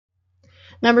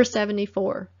Number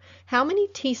 74. How many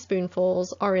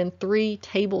teaspoonfuls are in 3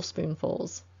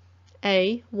 tablespoonfuls?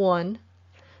 A, 1,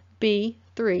 B,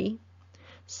 3,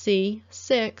 C,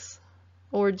 6,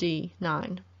 or D,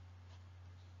 9?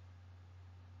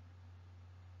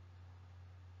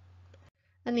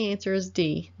 And the answer is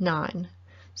D, 9.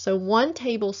 So 1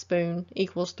 tablespoon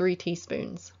equals 3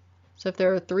 teaspoons. So if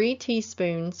there are 3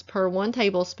 teaspoons per 1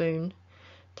 tablespoon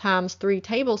times 3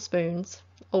 tablespoons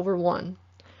over 1.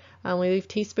 We leave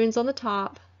teaspoons on the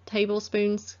top,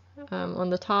 tablespoons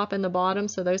on the top and the bottom,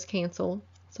 so those cancel.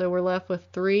 So we're left with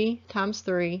 3 times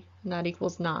 3, and that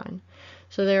equals 9.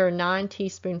 So there are 9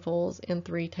 teaspoonfuls in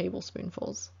 3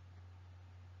 tablespoonfuls.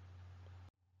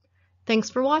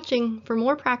 Thanks for watching. For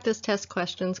more practice test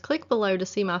questions, click below to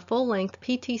see my full-length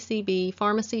PTCB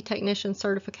Pharmacy Technician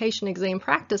Certification Exam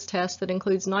practice test that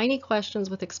includes 90 questions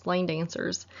with explained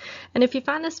answers. And if you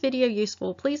find this video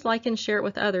useful, please like and share it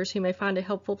with others who may find it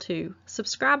helpful too.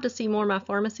 Subscribe to see more of my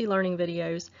pharmacy learning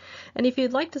videos. And if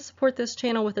you'd like to support this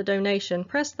channel with a donation,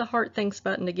 press the heart thanks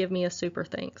button to give me a super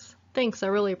thanks. Thanks, I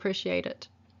really appreciate it.